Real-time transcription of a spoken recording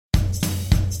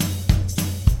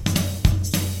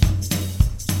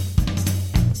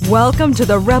Welcome to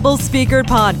the Rebel Speaker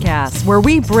Podcast, where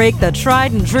we break the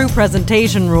tried and true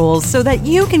presentation rules so that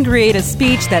you can create a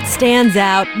speech that stands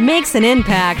out, makes an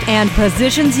impact, and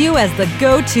positions you as the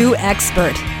go-to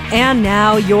expert. And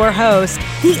now, your host,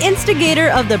 the instigator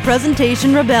of the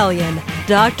Presentation Rebellion,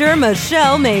 Dr.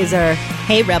 Michelle Mazur.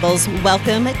 Hey, Rebels.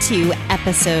 Welcome to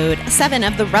episode 7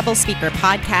 of the Rebel Speaker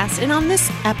Podcast. And on this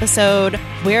episode,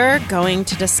 we're going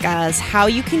to discuss how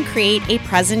you can create a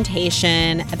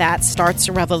presentation that starts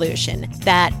a revolution,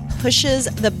 that pushes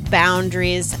the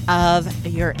boundaries of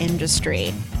your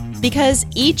industry. Because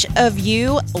each of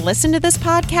you listen to this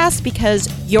podcast because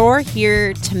you're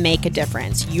here to make a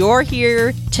difference. You're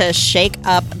here to shake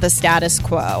up the status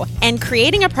quo. And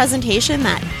creating a presentation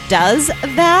that does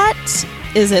that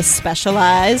is a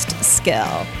specialized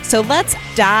skill. So let's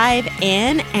dive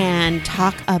in and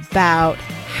talk about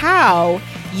how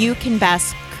you can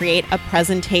best create a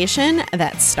presentation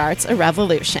that starts a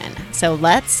revolution. So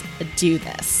let's do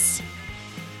this.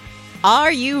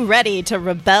 Are you ready to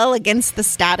rebel against the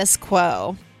status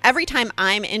quo? Every time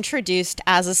I'm introduced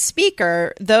as a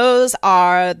speaker, those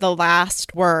are the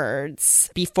last words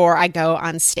before I go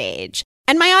on stage.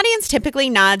 And my audience typically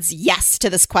nods yes to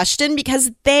this question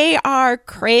because they are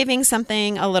craving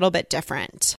something a little bit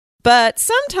different. But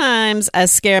sometimes I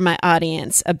scare my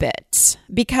audience a bit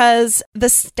because the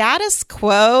status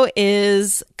quo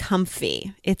is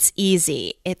comfy, it's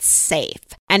easy, it's safe.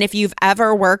 And if you've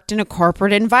ever worked in a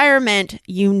corporate environment,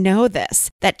 you know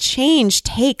this, that change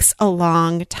takes a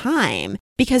long time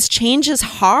because change is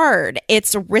hard,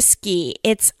 it's risky,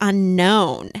 it's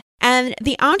unknown. And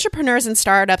the entrepreneurs and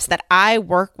startups that I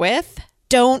work with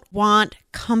don't want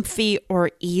comfy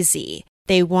or easy.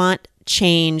 They want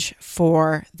change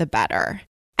for the better.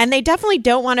 And they definitely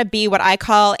don't want to be what I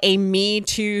call a Me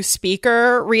Too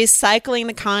speaker, recycling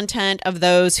the content of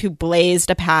those who blazed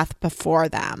a path before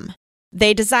them.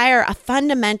 They desire a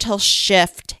fundamental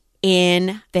shift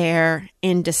in their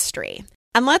industry.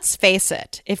 And let's face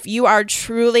it, if you are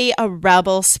truly a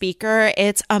rebel speaker,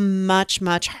 it's a much,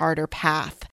 much harder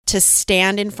path to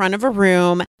stand in front of a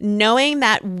room knowing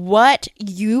that what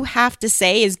you have to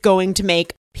say is going to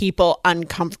make people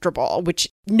uncomfortable, which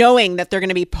knowing that they're going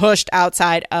to be pushed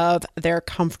outside of their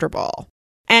comfortable.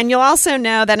 And you'll also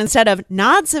know that instead of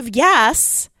nods of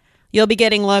yes, you'll be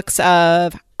getting looks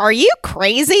of, are you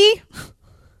crazy?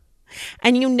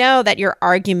 And you know that your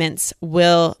arguments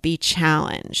will be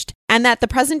challenged and that the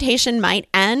presentation might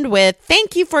end with,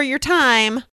 thank you for your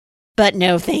time, but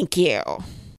no thank you.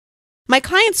 My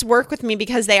clients work with me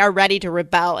because they are ready to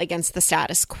rebel against the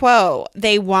status quo.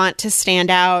 They want to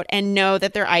stand out and know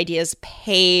that their ideas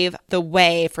pave the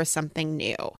way for something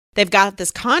new. They've got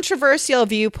this controversial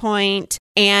viewpoint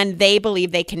and they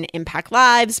believe they can impact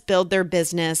lives, build their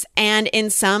business, and in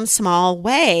some small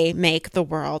way make the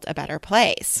world a better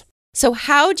place. So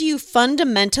how do you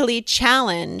fundamentally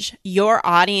challenge your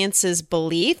audience's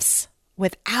beliefs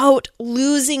without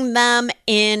losing them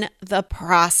in the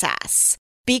process?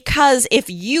 Because if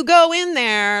you go in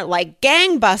there like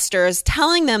gangbusters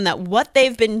telling them that what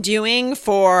they've been doing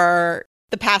for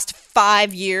the past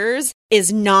 5 years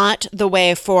is not the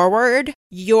way forward,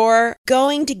 you're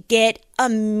going to get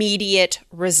immediate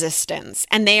resistance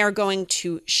and they are going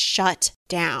to shut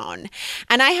down.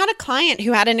 And I had a client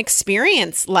who had an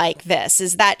experience like this,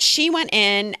 is that she went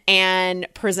in and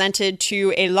presented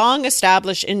to a long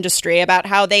established industry about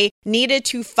how they needed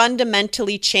to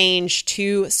fundamentally change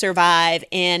to survive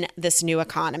in this new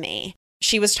economy.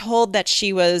 She was told that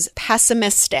she was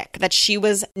pessimistic, that she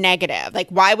was negative. Like,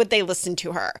 why would they listen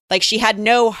to her? Like, she had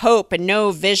no hope and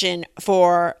no vision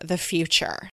for the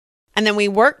future. And then we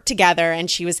worked together and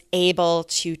she was able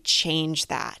to change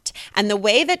that. And the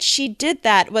way that she did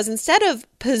that was, instead of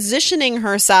positioning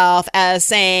herself as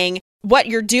saying, what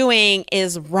you're doing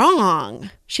is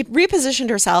wrong, she repositioned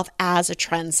herself as a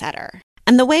trendsetter.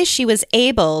 And the way she was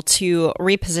able to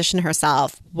reposition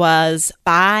herself was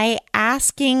by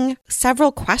asking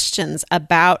several questions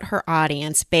about her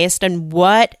audience based on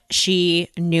what she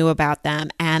knew about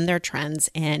them and their trends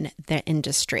in the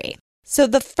industry. So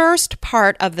the first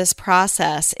part of this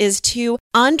process is to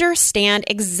understand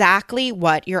exactly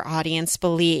what your audience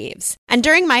believes. And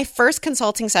during my first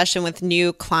consulting session with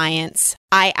new clients,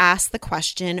 I asked the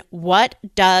question, what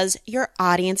does your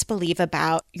audience believe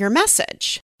about your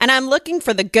message? And I'm looking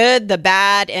for the good, the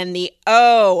bad, and the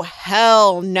oh,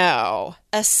 hell no,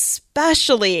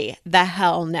 especially the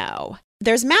hell no.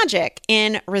 There's magic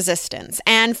in resistance.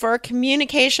 And for a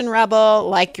communication rebel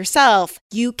like yourself,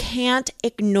 you can't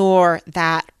ignore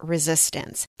that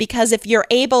resistance. Because if you're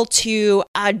able to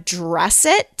address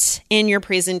it in your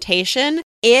presentation,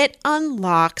 it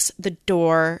unlocks the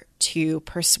door to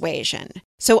persuasion.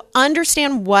 So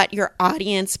understand what your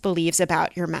audience believes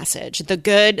about your message, the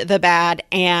good, the bad,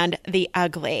 and the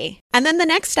ugly. And then the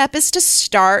next step is to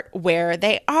start where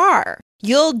they are.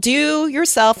 You'll do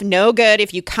yourself no good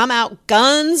if you come out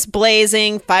guns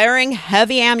blazing, firing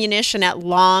heavy ammunition at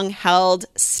long-held,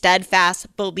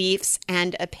 steadfast beliefs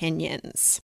and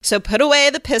opinions. So put away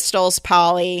the pistols,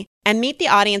 Polly, and meet the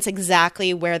audience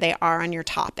exactly where they are on your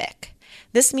topic.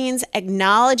 This means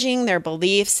acknowledging their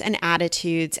beliefs and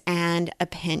attitudes and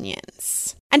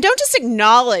opinions. And don't just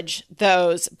acknowledge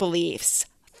those beliefs.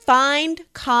 Find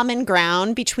common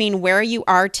ground between where you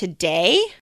are today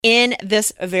in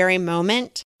this very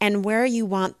moment and where you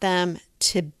want them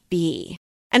to be.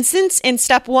 And since in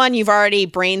step 1, you've already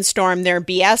brainstormed their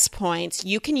BS points,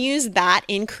 you can use that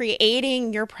in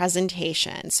creating your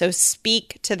presentation. So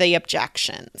speak to the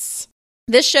objections.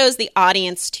 This shows the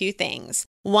audience 2 things.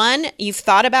 1, you've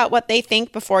thought about what they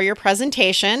think before your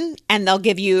presentation, and they'll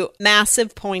give you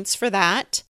massive points for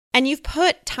that. And you've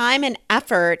put time and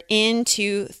effort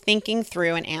into thinking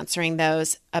through and answering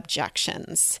those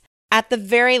objections. At the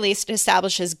very least, it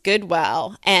establishes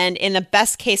goodwill, and in the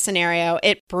best case scenario,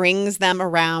 it brings them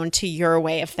around to your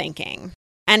way of thinking.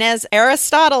 And as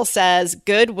Aristotle says,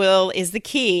 goodwill is the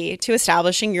key to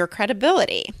establishing your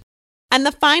credibility. And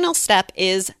the final step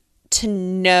is to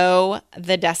know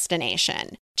the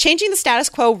destination. Changing the status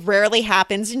quo rarely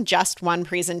happens in just one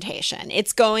presentation.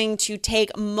 It's going to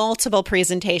take multiple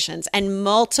presentations and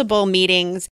multiple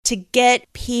meetings to get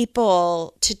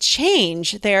people to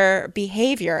change their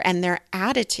behavior and their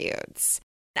attitudes.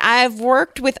 I've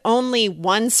worked with only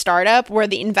one startup where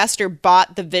the investor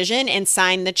bought the vision and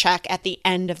signed the check at the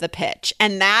end of the pitch.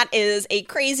 And that is a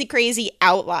crazy, crazy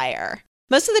outlier.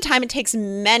 Most of the time, it takes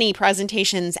many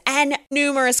presentations and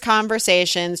numerous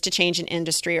conversations to change an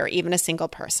industry or even a single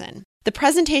person. The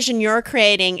presentation you're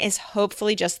creating is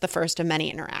hopefully just the first of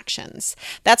many interactions.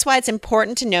 That's why it's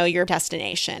important to know your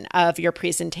destination of your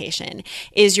presentation.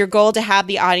 Is your goal to have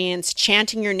the audience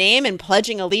chanting your name and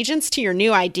pledging allegiance to your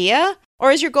new idea?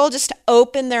 Or is your goal just to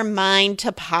open their mind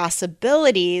to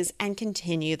possibilities and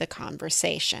continue the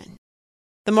conversation?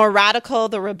 The more radical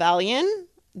the rebellion,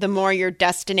 the more your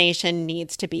destination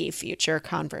needs to be future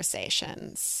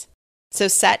conversations. So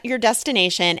set your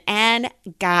destination and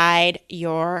guide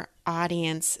your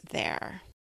audience there.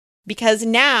 Because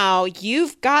now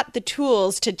you've got the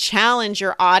tools to challenge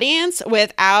your audience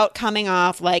without coming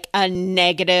off like a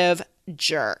negative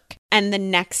jerk. And the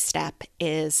next step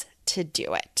is to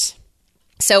do it.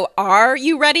 So are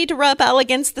you ready to rebel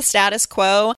against the status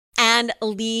quo and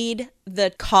lead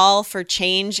the call for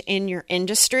change in your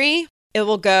industry? It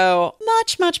will go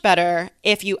much, much better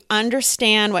if you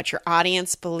understand what your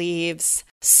audience believes,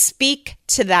 speak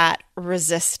to that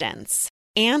resistance,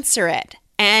 answer it,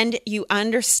 and you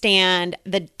understand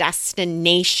the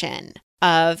destination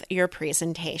of your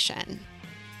presentation.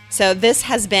 So this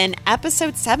has been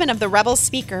episode 7 of the Rebel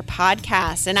Speaker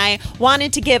podcast, and I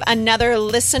wanted to give another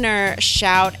listener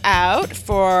shout out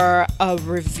for a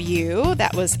review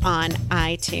that was on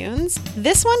iTunes.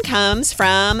 This one comes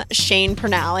from Shane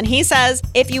Purnell, and he says,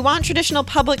 if you want traditional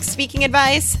public speaking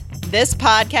advice, this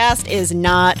podcast is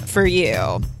not for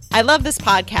you. I love this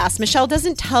podcast. Michelle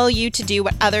doesn't tell you to do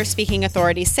what other speaking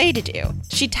authorities say to do.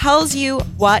 She tells you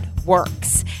what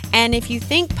works. And if you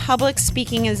think public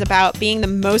speaking is about being the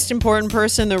most important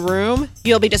person in the room,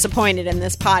 you'll be disappointed in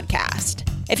this podcast.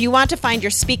 If you want to find your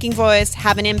speaking voice,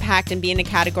 have an impact, and be in a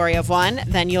category of one,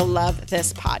 then you'll love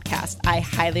this podcast. I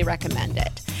highly recommend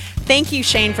it. Thank you,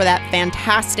 Shane, for that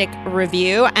fantastic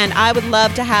review. And I would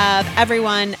love to have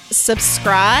everyone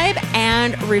subscribe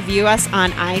and review us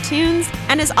on iTunes.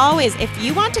 And as always, if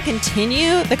you want to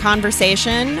continue the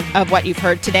conversation of what you've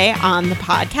heard today on the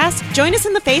podcast, join us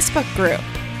in the Facebook group.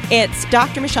 It's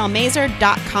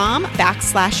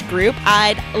drmichellemazur.com/group.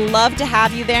 I'd love to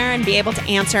have you there and be able to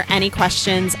answer any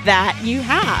questions that you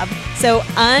have. So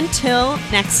until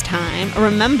next time,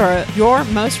 remember, your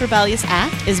most rebellious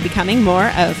act is becoming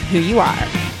more of who you are.